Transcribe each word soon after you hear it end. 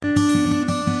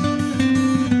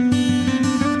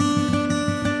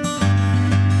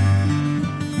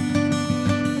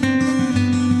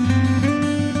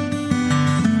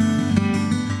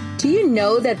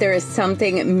know that there is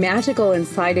something magical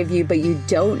inside of you, but you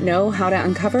don't know how to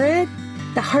uncover it?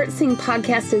 The Heart Sing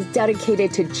podcast is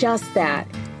dedicated to just that,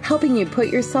 helping you put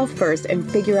yourself first and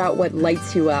figure out what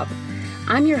lights you up.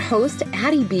 I'm your host,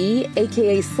 Addie B,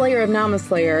 aka Slayer of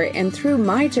Namaslayer, and through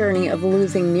my journey of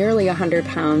losing nearly 100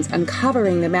 pounds,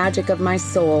 uncovering the magic of my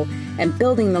soul, and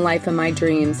building the life of my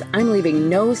dreams, I'm leaving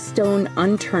no stone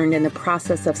unturned in the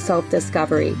process of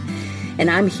self-discovery. And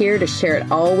I'm here to share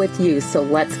it all with you, so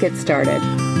let's get started.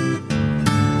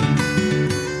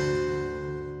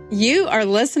 You are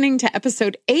listening to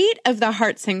episode 8 of the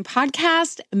Heart Sing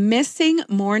podcast, Missing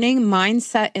Morning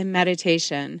Mindset and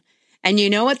Meditation. And you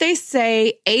know what they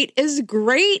say, 8 is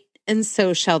great, and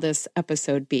so shall this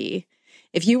episode be.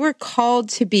 If you were called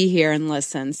to be here and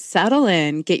listen, settle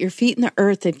in, get your feet in the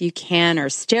earth if you can, or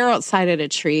stare outside at a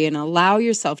tree and allow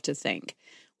yourself to think,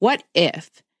 what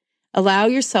if? Allow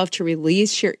yourself to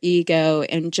release your ego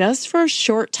and just for a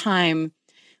short time,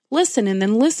 listen and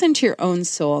then listen to your own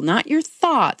soul, not your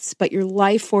thoughts, but your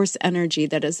life force energy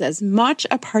that is as much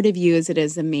a part of you as it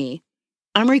is of me.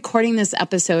 I'm recording this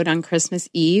episode on Christmas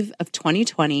Eve of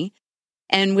 2020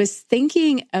 and was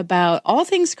thinking about all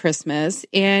things Christmas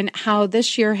and how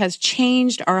this year has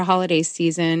changed our holiday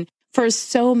season for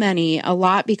so many, a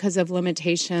lot because of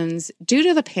limitations due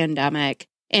to the pandemic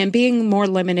and being more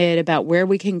limited about where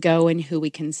we can go and who we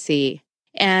can see.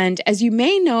 And as you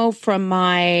may know from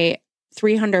my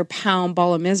 300-pound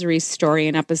ball of misery story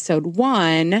in episode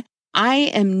 1, I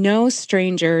am no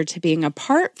stranger to being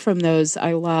apart from those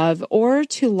I love or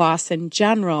to loss in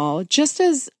general, just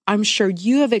as I'm sure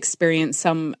you have experienced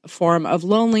some form of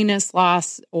loneliness,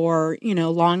 loss, or,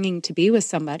 longing to be with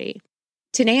somebody.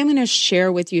 Today, I'm going to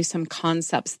share with you some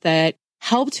concepts that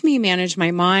helped me manage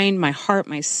my mind, my heart,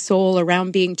 my soul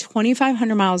around being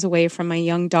 2,500 miles away from my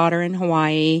young daughter in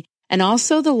Hawaii, and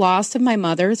also the loss of my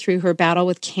mother through her battle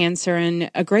with cancer and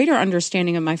a greater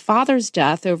understanding of my father's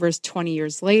death over 20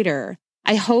 years later.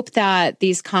 I hope that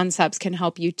these concepts can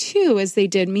help you too, as they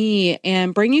did me,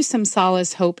 and bring you some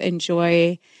solace, hope, and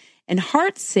joy and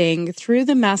heart sing through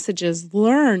the messages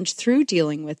learned through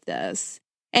dealing with this.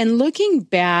 And looking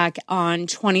back on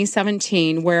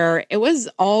 2017, where it was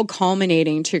all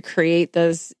culminating to create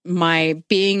this, my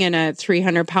being in a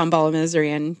 300-pound ball of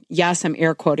misery, and yes, I'm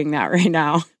air quoting that right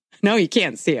now. No, you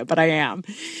can't see it, but I am.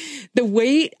 The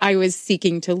weight I was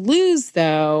seeking to lose,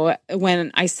 though,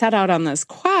 when I set out on this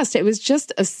quest, it was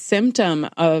just a symptom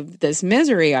of this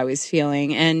misery I was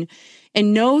feeling, and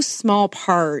in no small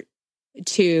part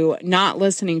to not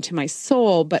listening to my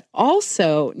soul, but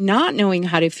also not knowing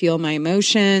how to feel my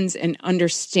emotions and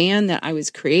understand that I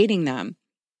was creating them.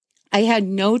 I had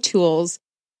no tools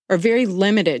or very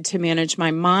limited to manage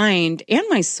my mind and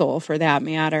my soul for that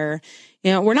matter.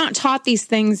 We're not taught these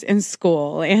things in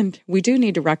school, and we do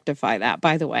need to rectify that,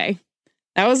 by the way.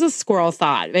 That was a squirrel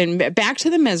thought. And back to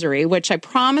the misery, which I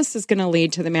promise is going to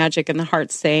lead to the magic and the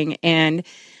heart sing, and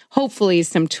hopefully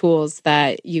some tools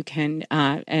that you can,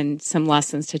 and some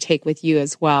lessons to take with you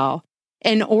as well.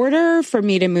 In order for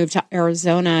me to move to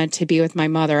Arizona to be with my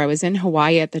mother, I was in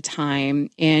Hawaii at the time,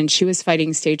 and she was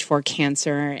fighting stage 4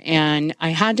 cancer. And I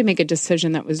had to make a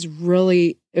decision that was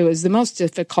it was the most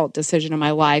difficult decision of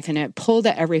my life, and it pulled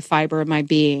at every fiber of my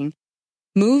being.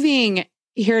 Moving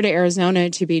here to Arizona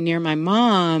to be near my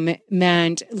mom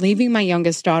meant leaving my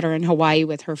youngest daughter in Hawaii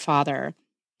with her father.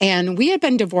 And we had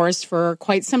been divorced for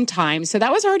quite some time, so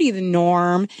that was already the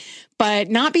norm.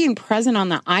 But not being present on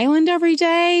the island every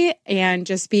day and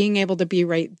just being able to be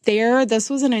right there, this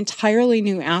was an entirely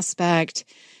new aspect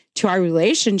to our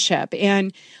relationship.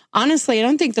 And honestly, I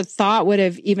don't think the thought would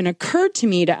have even occurred to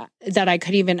me that I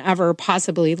could even ever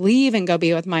possibly leave and go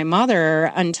be with my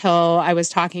mother until I was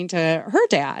talking to her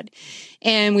dad.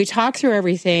 And we talked through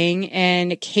everything,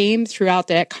 and it came throughout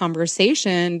that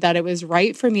conversation that it was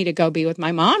right for me to go be with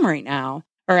my mom right now,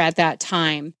 or at that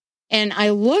time. And I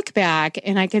look back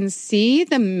and I can see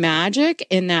the magic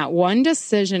in that one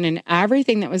decision and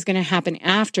everything that was going to happen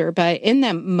after. But in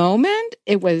that moment,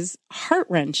 it was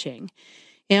heart-wrenching.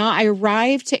 I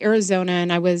arrived to Arizona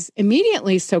and I was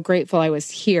immediately so grateful I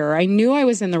was here. I knew I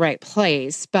was in the right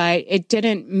place, but it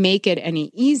didn't make it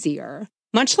any easier.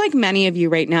 Much like many of you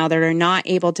right now that are not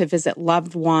able to visit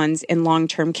loved ones in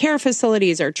long-term care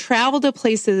facilities or travel to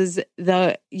places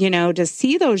to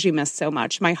see those you miss so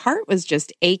much, my heart was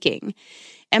just aching.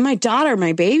 And my daughter,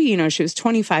 my baby, she was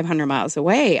 2,500 miles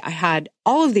away. I had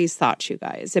all of these thoughts, you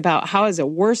guys, about how I was the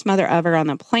worst mother ever on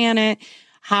the planet,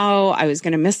 how I was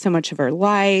going to miss so much of her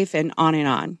life, and on and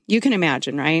on. You can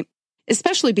imagine, right?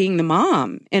 Especially being the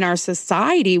mom. In our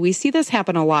society, we see this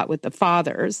happen a lot with the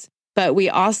fathers. But we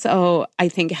also, I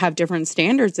think, have different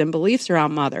standards and beliefs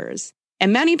around mothers.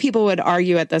 And many people would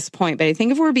argue at this point, but I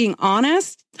think if we're being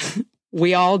honest,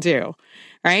 we all do,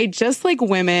 right? Just like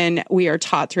women, we are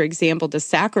taught through example to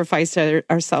sacrifice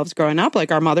ourselves growing up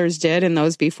like our mothers did and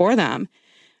those before them,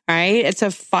 right? It's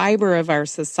a fiber of our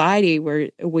society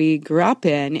where we grew up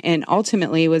in, and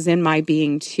ultimately was in my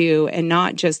being too, and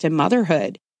not just in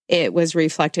motherhood. It was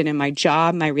reflected in my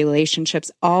job, my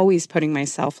relationships, always putting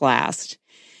myself last.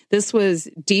 This was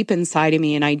deep inside of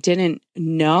me, and I didn't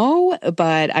know,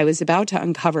 but I was about to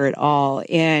uncover it all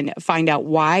and find out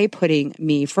why putting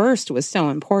me first was so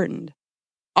important.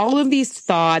 All of these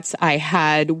thoughts I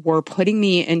had were putting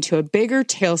me into a bigger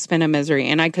tailspin of misery,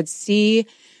 and I could see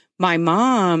my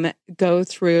mom go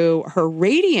through her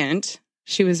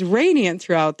she was radiant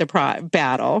throughout the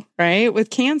battle, right, with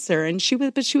cancer, and she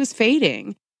was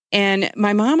fading. And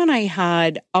my mom and I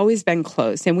had always been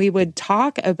close, and we would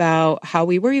talk about how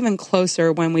we were even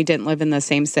closer when we didn't live in the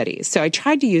same city. So I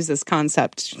tried to use this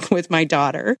concept with my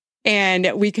daughter, and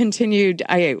we continued.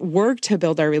 I worked to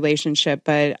build our relationship,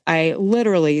 but I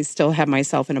literally still had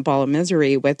myself in a ball of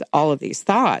misery with all of these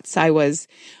thoughts. I was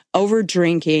over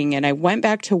drinking, and I went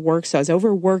back to work, so I was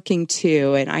overworking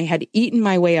too, and I had eaten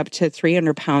my way up to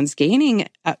 300 pounds, gaining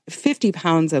 50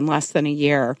 pounds in less than a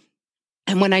year.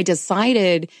 And when I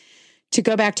decided to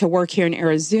go back to work here in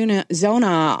Arizona,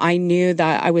 I knew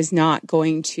that I was not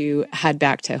going to head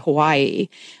back to Hawaii.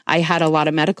 I had a lot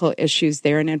of medical issues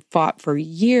there and had fought for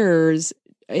years,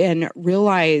 and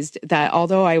realized that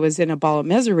although I was in a ball of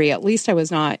misery, at least I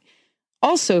was not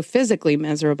also physically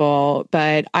miserable,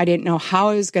 but I didn't know how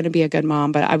I was going to be a good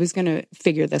mom, but I was going to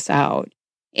figure this out.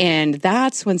 And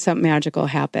that's when something magical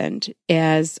happened.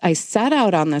 As I set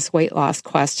out on this weight loss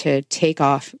quest to take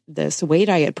off this weight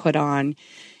I had put on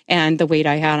and the weight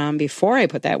I had on before I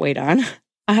put that weight on,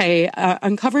 I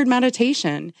uncovered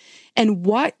meditation. And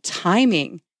what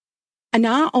timing! And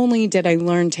not only did I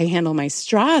learn to handle my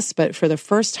stress, but for the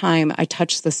first time, I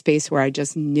touched the space where I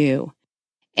just knew.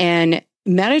 And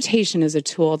meditation is a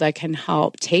tool that can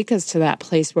help take us to that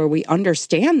place where we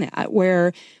understand that,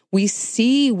 where we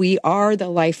see we are the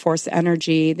life force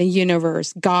energy, the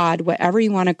universe, God, whatever you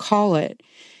want to call it.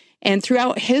 And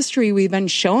throughout history, we've been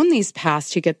shown these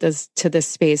paths to get this to this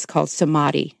space called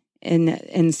samadhi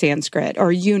in Sanskrit,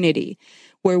 or unity,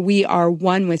 where we are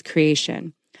one with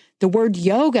creation. The word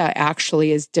yoga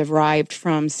actually is derived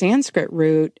from Sanskrit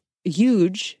root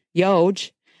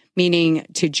yoj, meaning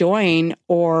to join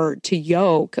or to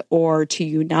yoke or to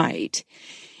unite.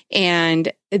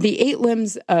 And the 8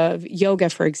 limbs of yoga,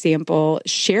 for example,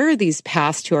 share these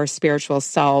paths to our spiritual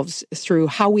selves through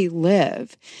how we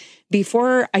live.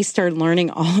 Before I started learning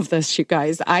all of this, you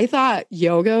guys, I thought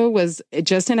yoga was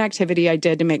just an activity I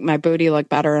did to make my booty look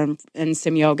better in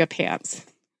some yoga pants.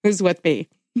 Who's with me?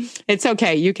 It's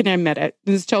okay. You can admit it.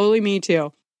 It's totally me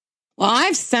too. Well,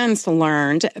 I've since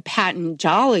learned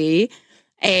Patanjali,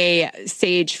 a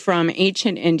sage from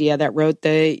ancient India that wrote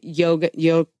the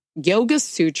Yoga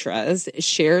Sutras,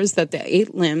 shares that the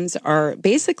 8 limbs are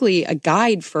basically a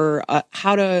guide for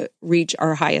how to reach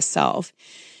our highest self.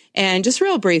 And just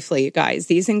real briefly, you guys,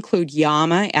 these include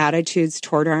yama, attitudes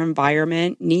toward our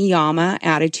environment, niyama,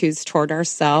 attitudes toward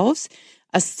ourselves,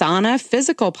 asana,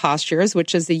 physical postures,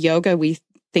 which is the yoga we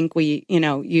think we,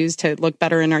 use to look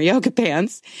better in our yoga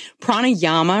pants,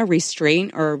 pranayama,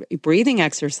 restraint or breathing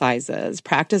exercises,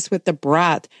 practice with the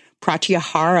breath,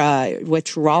 pratyahara,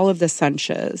 withdrawal of the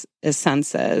senses,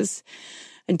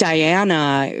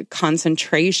 dhyana,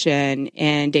 concentration,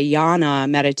 and dhyana,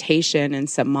 meditation, and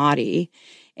samadhi.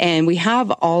 And we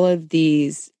have all of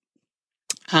these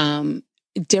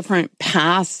different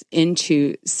paths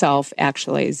into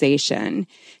self-actualization,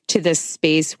 to this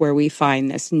space where we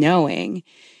find this knowing.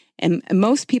 And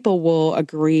most people will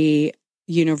agree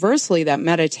universally that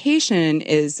meditation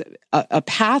is a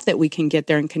path that we can get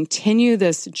there and continue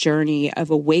this journey of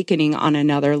awakening on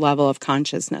another level of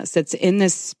consciousness. It's in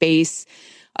this space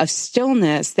of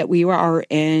stillness that we are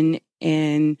in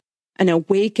an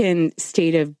awakened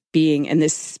state of being, in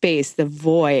this space, the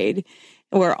void.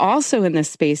 We're also in this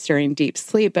space during deep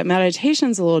sleep, but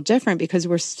meditation's a little different because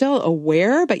we're still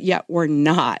aware, but yet we're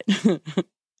not.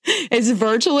 It's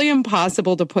virtually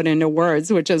impossible to put into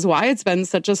words, which is why it's been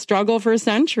such a struggle for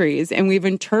centuries. And we've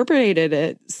interpreted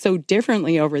it so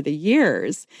differently over the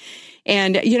years.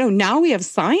 And, now we have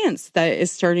science that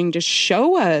is starting to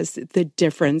show us the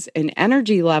difference in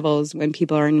energy levels when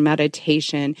people are in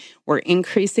meditation. We're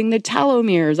increasing the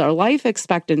telomeres, our life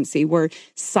expectancy, where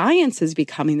science is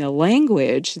becoming the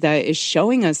language that is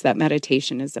showing us that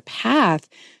meditation is a path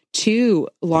to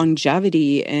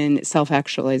longevity and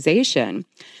self-actualization.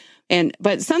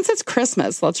 But since it's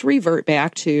Christmas, let's revert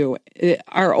back to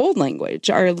our old language,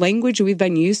 our language we've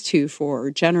been used to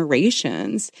for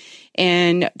generations,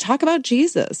 and talk about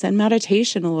Jesus and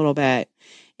meditation a little bit.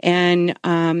 And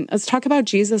let's talk about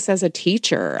Jesus as a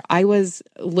teacher. I was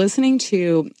listening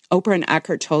to Oprah and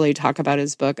Eckhart Tolle talk about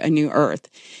his book, A New Earth,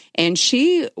 and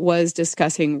she was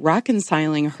discussing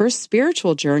reconciling her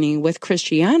spiritual journey with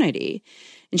Christianity.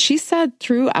 And she said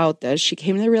throughout this, she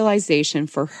came to the realization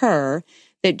for her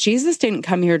that Jesus didn't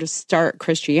come here to start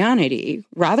Christianity.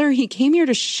 Rather, he came here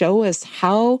to show us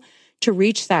how to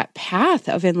reach that path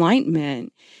of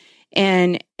enlightenment.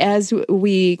 And as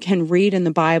we can read in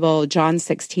the Bible, John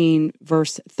 16,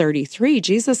 verse 33,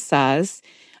 Jesus says,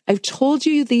 I've told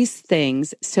you these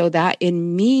things so that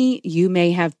in me you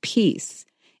may have peace.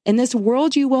 In this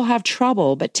world you will have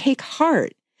trouble, but take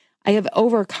heart. I have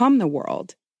overcome the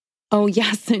world. Oh,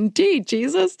 yes, indeed,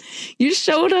 Jesus. You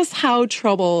showed us how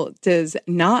trouble does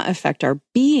not affect our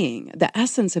being, the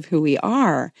essence of who we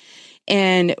are,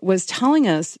 and was telling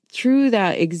us through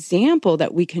that example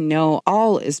that we can know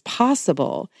all is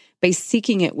possible by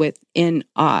seeking it within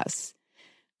us.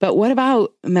 But what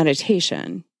about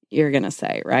meditation? You're going to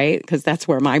say, right? Because that's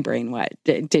where my brain went.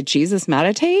 Did Jesus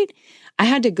meditate? I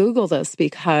had to Google this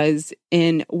because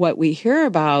in what we hear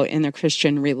about in the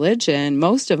Christian religion,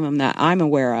 most of them that I'm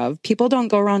aware of, people don't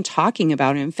go around talking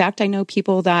about it. In fact, I know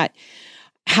people that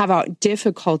have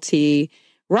difficulty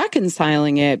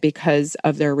reconciling it because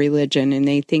of their religion, and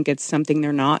they think it's something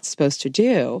they're not supposed to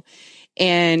do.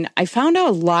 And I found out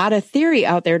a lot of theory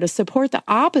out there to support the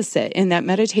opposite, and that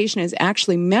meditation is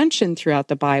actually mentioned throughout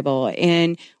the Bible.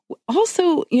 And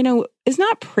also, is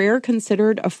not prayer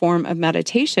considered a form of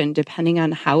meditation, depending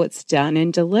on how it's done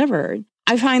and delivered?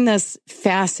 I find this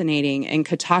fascinating and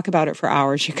could talk about it for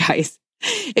hours, you guys.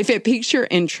 If it piques your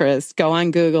interest, go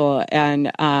on Google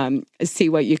and see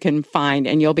what you can find,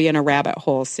 and you'll be in a rabbit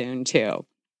hole soon, too.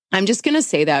 I'm just going to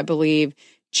say that I believe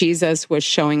Jesus was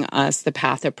showing us the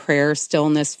path of prayer,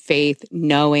 stillness, faith,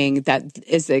 knowing that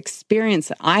is the experience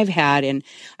that I've had, and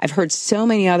I've heard so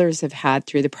many others have had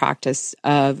through the practice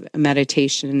of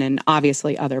meditation and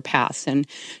obviously other paths. And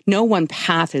no one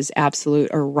path is absolute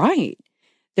or right.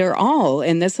 They're all,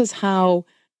 and this is how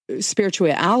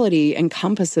spirituality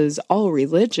encompasses all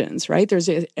religions, right? There's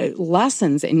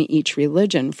lessons in each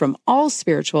religion from all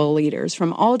spiritual leaders,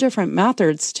 from all different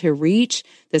methods to reach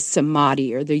the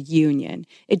samadhi or the union.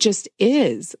 It just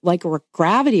is. Like where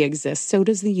gravity exists, so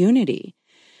does the unity.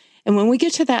 And when we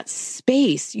get to that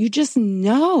space, you just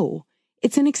know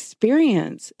it's an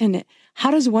experience. And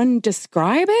how does one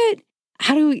describe it?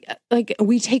 How do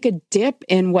we take a dip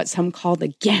in what some call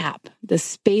the gap, the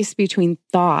space between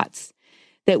thoughts,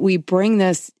 that we bring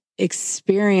this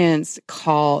experience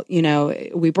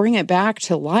we bring it back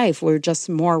to life. We're just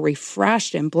more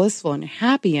refreshed and blissful and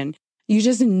happy. And you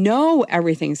just know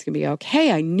everything's going to be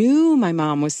okay. I knew my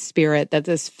mom was spirit, that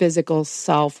this physical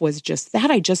self was just that.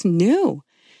 I just knew.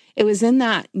 It was in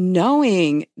that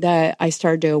knowing that I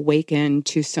started to awaken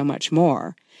to so much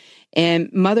more.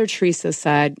 And Mother Teresa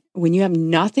said, when you have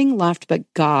nothing left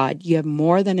but God, you have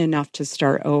more than enough to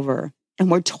start over. And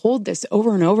we're told this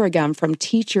over and over again from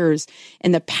teachers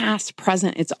in the past,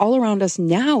 present. It's all around us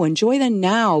now. Enjoy the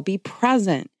now. Be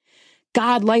present.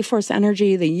 God, life force,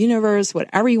 energy, the universe,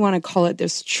 whatever you want to call it,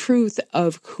 this truth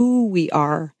of who we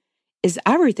are is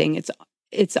everything.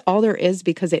 It's all there is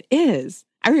because it is.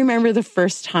 I remember the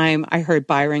first time I heard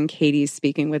Byron Katie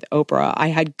speaking with Oprah. I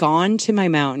had gone to my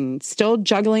mountain, still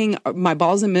juggling my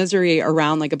balls of misery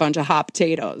around like a bunch of hot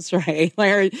potatoes, right?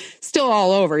 Like still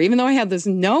all over. Even though I had this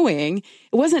knowing,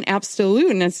 it wasn't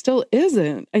absolute, and it still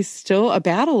isn't. It's still a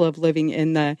battle of living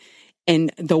in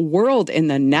the world, in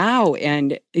the now,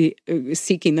 and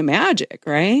seeking the magic,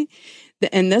 right?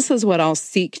 And this is what I'll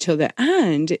seek till the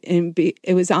end. And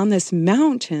it was on this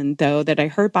mountain, though, that I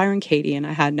heard Byron Katie, and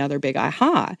I had another big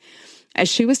aha. As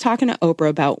she was talking to Oprah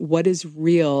about what is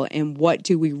real and what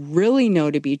do we really know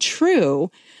to be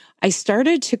true, I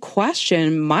started to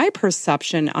question my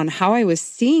perception on how I was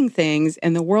seeing things,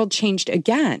 and the world changed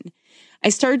again. I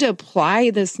started to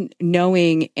apply this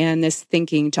knowing and this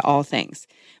thinking to all things.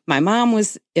 My mom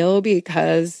was ill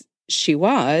because she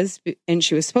was, and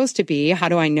she was supposed to be. How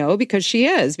do I know? Because she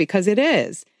is, because it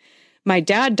is. My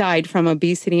dad died from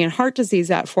obesity and heart disease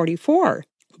at 44.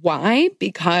 Why?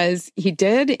 Because he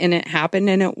did, and it happened,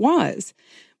 and it was.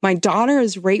 My daughter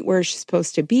is right where she's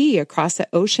supposed to be, across the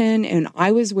ocean, and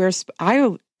I was where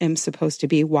I am supposed to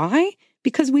be. Why?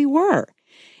 Because we were.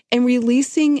 And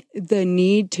releasing the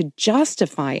need to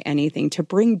justify anything, to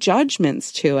bring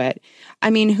judgments to it. I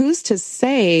mean, who's to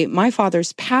say my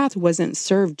father's path wasn't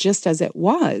served just as it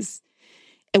was?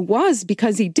 It was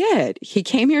because he did. He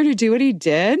came here to do what he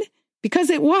did because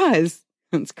it was.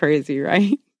 That's crazy,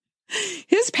 right?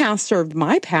 His path served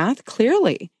my path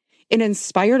clearly. It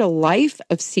inspired a life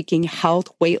of seeking health,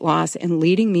 weight loss, and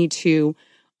leading me to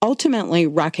ultimately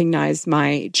recognize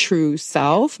my true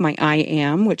self, my I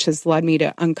am, which has led me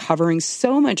to uncovering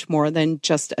so much more than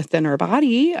just a thinner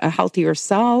body, a healthier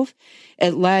self.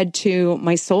 It led to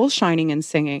my soul shining and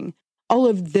singing. All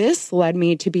of this led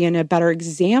me to be in a better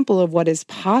example of what is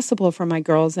possible for my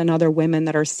girls and other women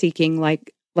that are seeking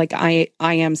like I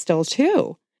am still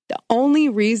too. The only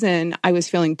reason I was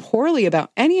feeling poorly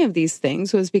about any of these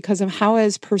things was because of how I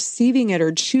was perceiving it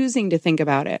or choosing to think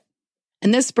about it.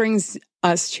 And this brings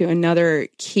us to another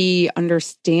key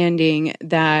understanding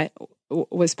that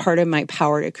was part of my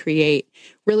power to create,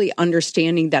 really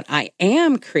understanding that I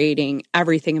am creating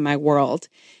everything in my world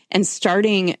and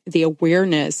starting the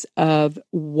awareness of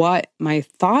what my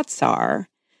thoughts are.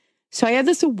 So I had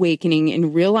this awakening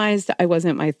and realized I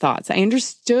wasn't my thoughts. I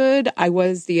understood I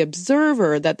was the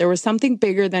observer, that there was something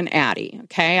bigger than Addie.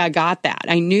 Okay, I got that.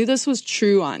 I knew this was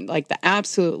true on like the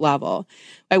absolute level.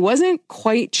 I wasn't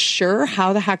quite sure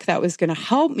how the heck that was going to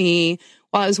help me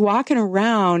while I was walking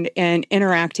around and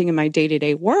interacting in my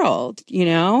day-to-day world.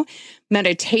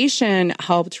 Meditation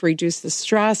helped reduce the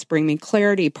stress, bring me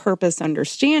clarity, purpose,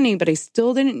 understanding, but I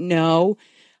still didn't know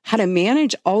how to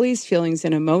manage all these feelings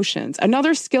and emotions.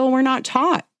 Another skill we're not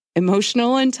taught,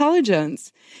 emotional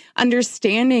intelligence,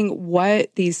 understanding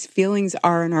what these feelings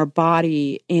are in our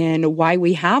body and why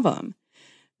we have them.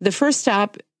 The first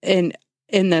step in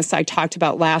this I talked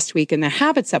about last week in the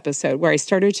habits episode, where I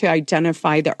started to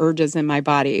identify the urges in my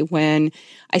body, when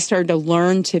I started to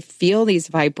learn to feel these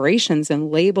vibrations and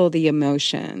label the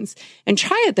emotions. And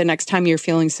try it the next time you're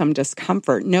feeling some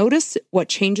discomfort. Notice what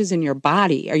changes in your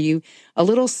body. Are you a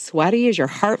little sweaty? Is your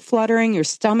heart fluttering? Your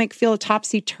stomach feel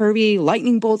topsy-turvy?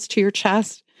 Lightning bolts to your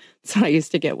chest? That's what I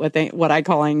used to get with what I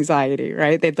call anxiety,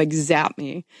 right? They'd like zap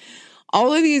me.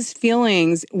 All of these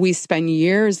feelings we spend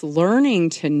years learning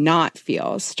to not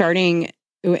feel, starting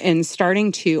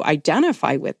to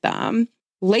identify with them,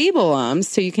 label them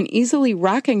so you can easily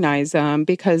recognize them,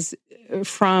 because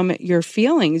from your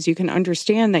feelings, you can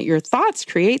understand that your thoughts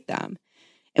create them.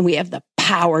 And we have the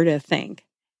power to think.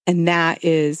 And that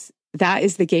is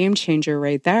the game changer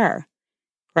right there,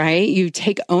 right? You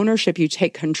take ownership, you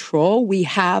take control. We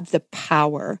have the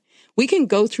power. We can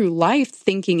go through life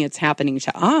thinking it's happening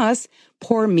to us.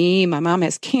 Poor me, my mom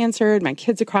has cancer, my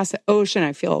kids across the ocean,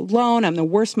 I feel alone, I'm the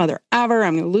worst mother ever,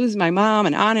 I'm going to lose my mom,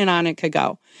 and on it could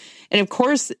go. And of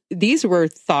course, these were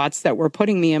thoughts that were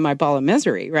putting me in my ball of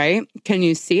misery, right? Can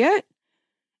you see it?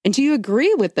 And do you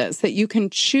agree with this, that you can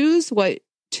choose what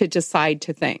to decide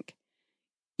to think?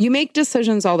 You make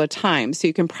decisions all the time, so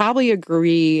you can probably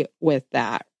agree with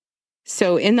that.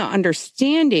 So in the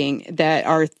understanding that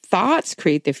our thoughts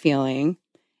create the feeling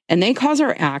and they cause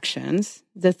our actions,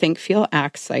 the think, feel,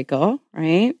 act cycle,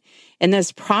 right? In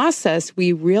this process,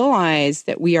 we realize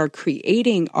that we are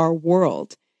creating our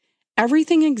world.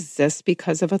 Everything exists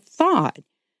because of a thought.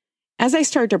 As I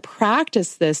started to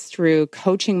practice this through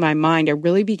coaching my mind, I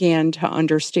really began to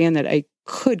understand that I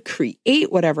could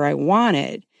create whatever I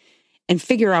wanted and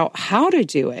figure out how to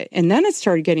do it. And then it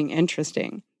started getting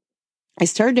interesting. I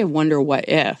started to wonder what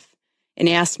if, and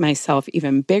ask myself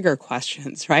even bigger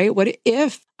questions, right? What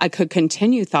if I could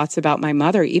continue thoughts about my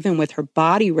mother, even with her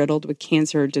body riddled with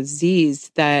cancer or disease,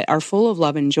 that are full of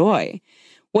love and joy?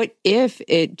 What if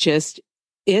it just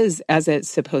is as it's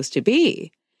supposed to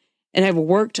be? And I've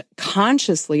worked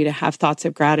consciously to have thoughts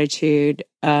of gratitude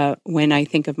when I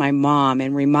think of my mom,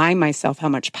 and remind myself how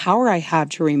much power I have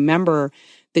to remember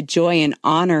the joy and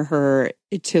honor her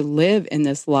to live in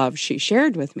this love she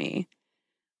shared with me.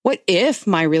 What if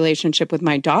my relationship with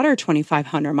my daughter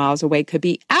 2,500 miles away could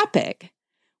be epic?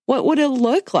 What would it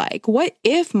look like? What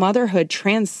if motherhood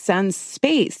transcends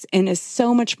space and is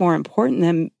so much more important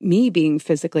than me being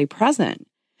physically present?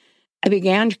 I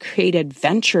began to create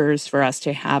adventures for us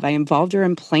to have. I involved her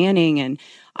in planning, and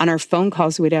on our phone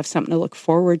calls, we'd have something to look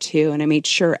forward to. And I made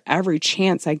sure every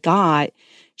chance I got,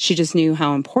 she just knew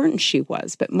how important she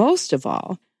was. But most of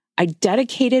all, I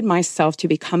dedicated myself to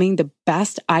becoming the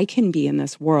best I can be in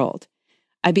this world.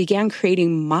 I began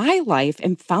creating my life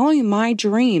and following my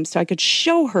dreams so I could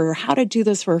show her how to do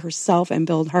this for herself and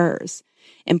build hers,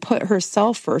 and put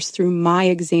herself first through my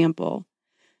example.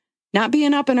 Not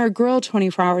being up in her grill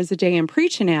 24 hours a day and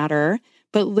preaching at her,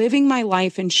 but living my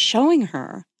life and showing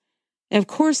her. And of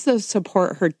course, the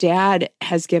support her dad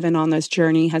has given on this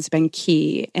journey has been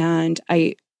key. And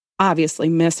I obviously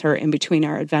miss her in between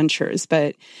our adventures,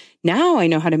 but now I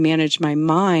know how to manage my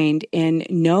mind and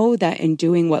know that in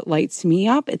doing what lights me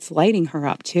up, it's lighting her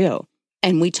up too.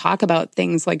 And we talk about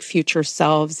things like future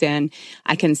selves, and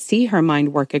I can see her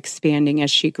mind work expanding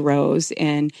as she grows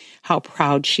and how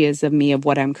proud she is of me, of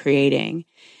what I'm creating.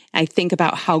 I think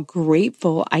about how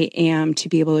grateful I am to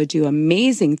be able to do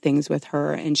amazing things with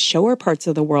her and show her parts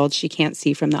of the world she can't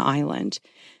see from the island.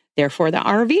 Therefore, the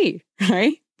RV,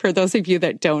 right? For those of you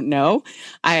that don't know,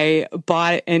 I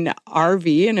bought an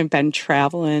RV and have been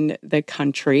traveling the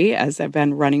country as I've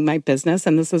been running my business.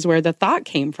 And this is where the thought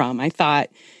came from. I thought,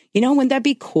 wouldn't that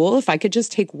be cool if I could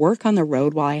just take work on the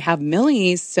road while I have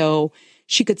Millie so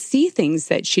she could see things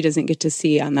that she doesn't get to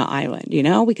see on the island?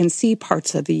 We can see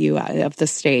parts of the U.S., of the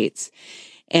States.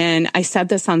 And I said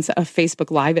this on a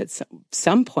Facebook Live at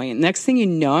some point. Next thing you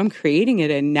know, I'm creating it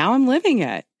and now I'm living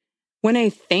it. When I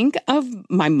think of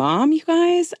my mom, you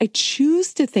guys, I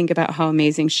choose to think about how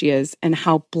amazing she is and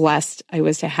how blessed I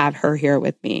was to have her here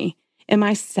with me. Am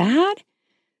I sad?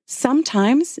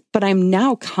 Sometimes, but I'm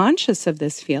now conscious of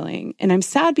this feeling. And I'm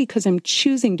sad because I'm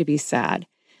choosing to be sad.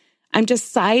 I'm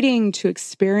deciding to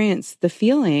experience the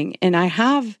feeling, and I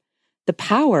have the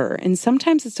power. And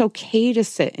sometimes it's okay to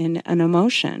sit in an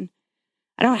emotion.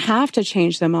 I don't have to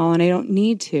change them all, and I don't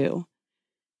need to.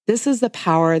 This is the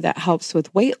power that helps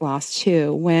with weight loss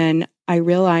too. When I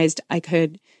realized I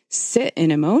could sit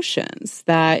in emotions,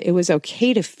 that it was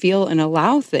okay to feel and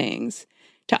allow things,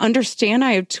 to understand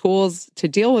I have tools to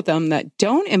deal with them that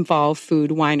don't involve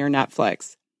food, wine, or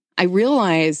Netflix. I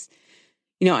realized,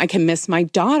 I can miss my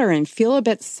daughter and feel a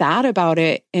bit sad about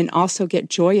it and also get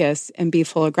joyous and be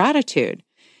full of gratitude.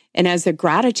 And as the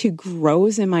gratitude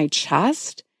grows in my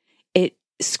chest, it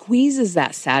squeezes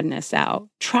that sadness out.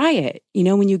 Try it.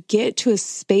 When you get to a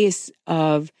space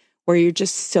of where you're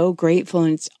just so grateful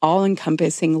and it's all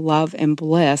encompassing love and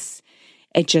bliss,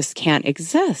 it just can't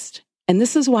exist. And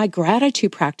this is why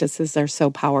gratitude practices are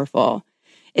so powerful.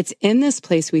 It's in this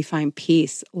place we find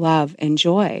peace, love, and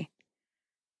joy.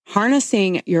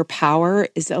 Harnessing your power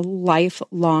is a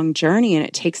lifelong journey, and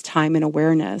it takes time and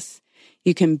awareness.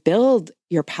 You can build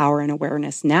your power and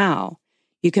awareness now.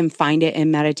 You can find it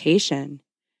in meditation,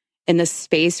 in the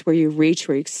space where you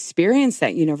experience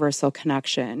that universal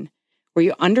connection, where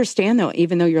you understand that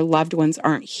even though your loved ones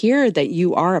aren't here, that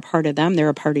you are a part of them, they're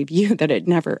a part of you, that it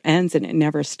never ends and it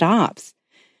never stops.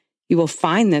 You will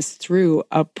find this through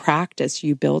a practice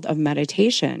you build of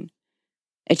meditation.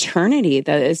 Eternity,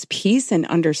 that is peace and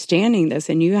understanding this,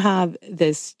 and you have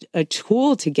a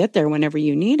tool to get there whenever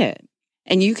you need it.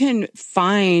 And you can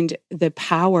find the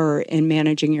power in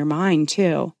managing your mind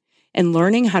too, and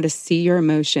learning how to see your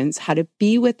emotions, how to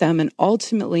be with them, and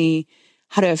ultimately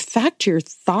how to affect your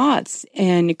thoughts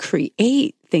and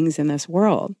create things in this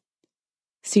world.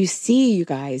 So you see, you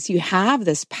guys, you have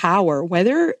this power,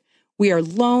 whether we are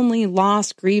lonely,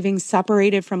 lost, grieving,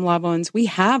 separated from loved ones, we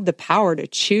have the power to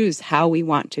choose how we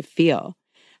want to feel,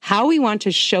 how we want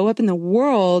to show up in the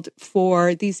world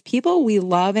for these people we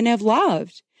love and have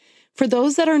loved, for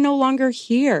those that are no longer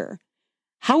here.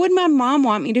 How would my mom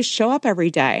want me to show up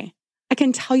every day? I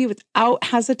can tell you without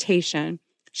hesitation,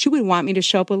 she would want me to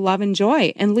show up with love and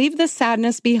joy and leave the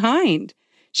sadness behind.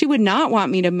 She would not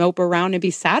want me to mope around and be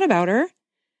sad about her.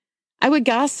 I would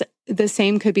guess the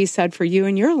same could be said for you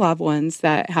and your loved ones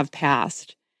that have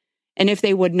passed. And if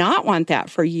they would not want that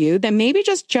for you, then maybe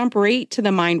just jump right to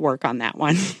the mind work on that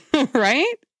one,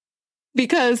 right?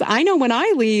 Because I know when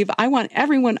I leave, I want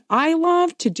everyone I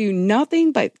love to do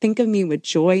nothing but think of me with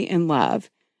joy and love.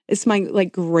 It's my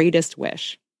greatest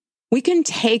wish. We can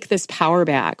take this power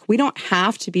back. We don't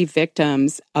have to be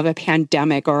victims of a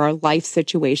pandemic or our life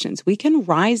situations. We can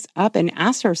rise up and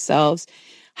ask ourselves,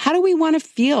 how do we want to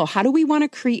feel? How do we want to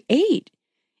create?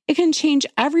 It can change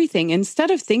everything.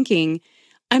 Instead of thinking,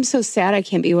 I'm so sad I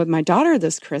can't be with my daughter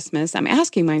this Christmas, I'm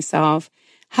asking myself,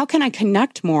 how can I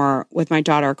connect more with my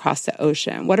daughter across the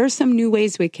ocean? What are some new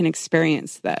ways we can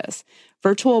experience this?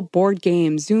 Virtual board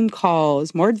games, Zoom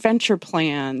calls, more adventure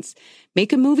plans,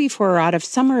 make a movie for her out of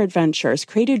summer adventures,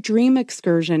 create a dream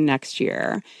excursion next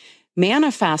year,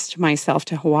 manifest myself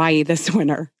to Hawaii this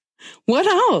winter. What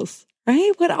else,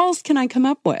 right? What else can I come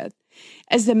up with?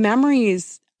 As the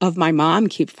memories of my mom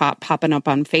keep popping up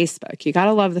on Facebook, you got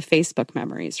to love the Facebook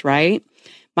memories, right?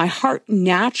 My heart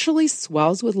naturally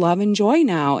swells with love and joy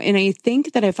now. And I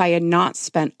think that if I had not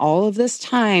spent all of this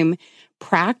time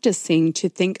practicing to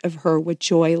think of her with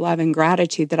joy, love, and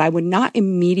gratitude, that I would not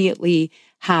immediately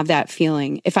have that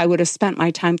feeling. If I would have spent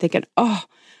my time thinking, oh,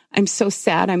 I'm so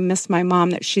sad, I miss my mom,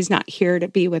 that she's not here to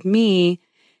be with me,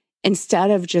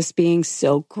 instead of just being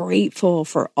so grateful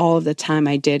for all of the time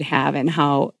I did have and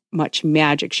how much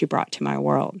magic she brought to my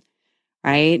world,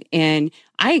 right? And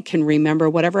I can remember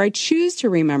whatever I choose to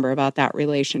remember about that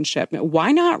relationship.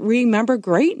 Why not remember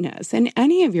greatness in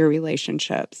any of your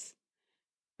relationships?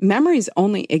 Memories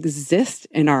only exist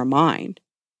in our mind.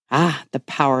 The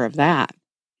power of that.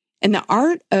 And the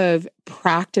art of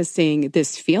practicing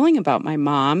this feeling about my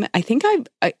mom, I think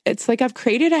it's like I've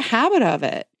created a habit of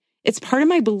it. It's part of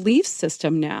my belief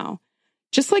system now.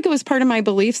 Just like it was part of my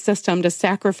belief system to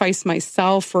sacrifice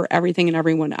myself for everything and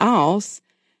everyone else,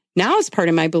 now it's part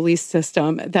of my belief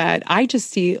system that I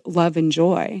just see love and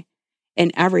joy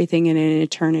in everything and in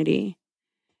eternity.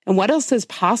 And what else is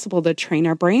possible to train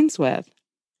our brains with?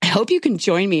 I hope you can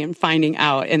join me in finding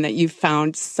out and that you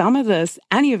found some of this,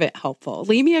 any of it helpful.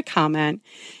 Leave me a comment.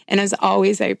 And as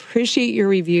always, I appreciate your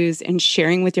reviews and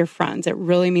sharing with your friends. It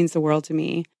really means the world to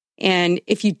me. And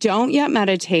if you don't yet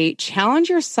meditate, challenge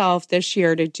yourself this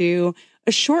year to do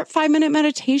a short 5-minute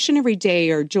meditation every day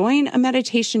or join a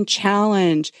meditation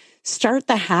challenge. Start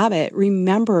the habit.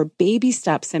 Remember, baby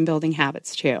steps in building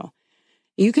habits too.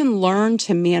 You can learn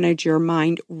to manage your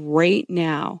mind right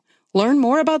now. Learn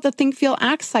more about the Think, Feel,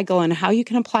 Act cycle and how you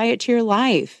can apply it to your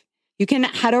life. You can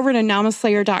head over to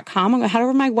namaslayer.com and head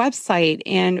over to my website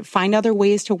and find other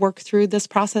ways to work through this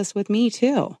process with me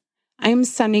too. I am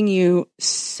sending you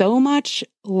so much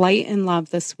light and love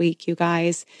this week, you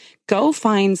guys. Go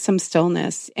find some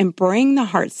stillness and bring the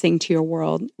heart sing to your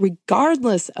world,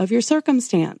 regardless of your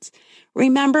circumstance.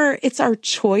 Remember, it's our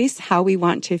choice how we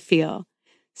want to feel.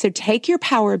 So take your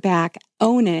power back,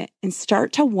 own it, and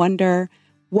start to wonder,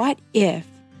 what if?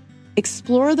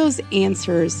 Explore those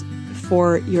answers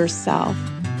for yourself.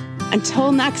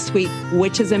 Until next week,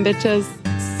 witches and bitches,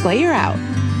 Slayer out.